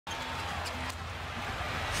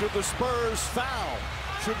Should the Spurs foul?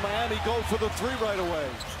 Should Miami go for the three right away?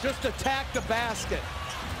 Just attack the basket.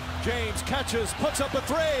 James catches, puts up a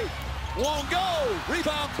three. Won't go.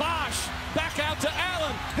 Rebound Bosch. Back out to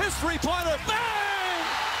Allen. His three-pointer. Bang!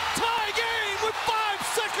 Tie game with 5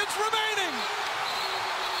 seconds remaining.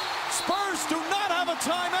 Spurs do not have a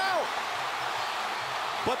timeout.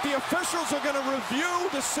 But the officials are going to review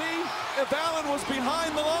to see if Allen was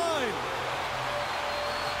behind the line.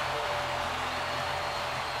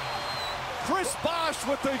 Chris Bosch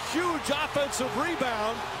with a huge offensive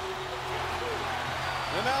rebound.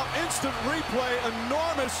 And now instant replay,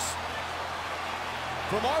 enormous.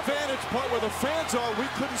 From our vantage point where the fans are, we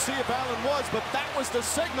couldn't see if Allen was, but that was the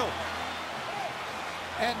signal.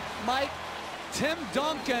 And Mike, Tim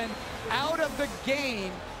Duncan out of the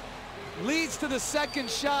game leads to the second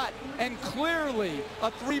shot, and clearly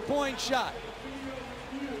a three-point shot.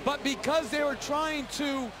 But because they were trying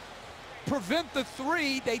to prevent the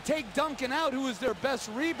three, they take Duncan out, who is their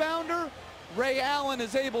best rebounder. Ray Allen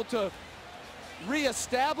is able to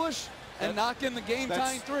reestablish and knock in the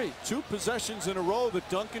game-tying three. 2 possessions in a row that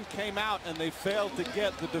Duncan came out and they failed to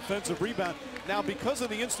get the defensive rebound. Now, because of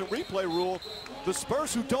the instant replay rule, the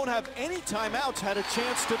Spurs, who don't have any timeouts, had a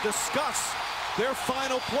chance to discuss their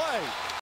final play.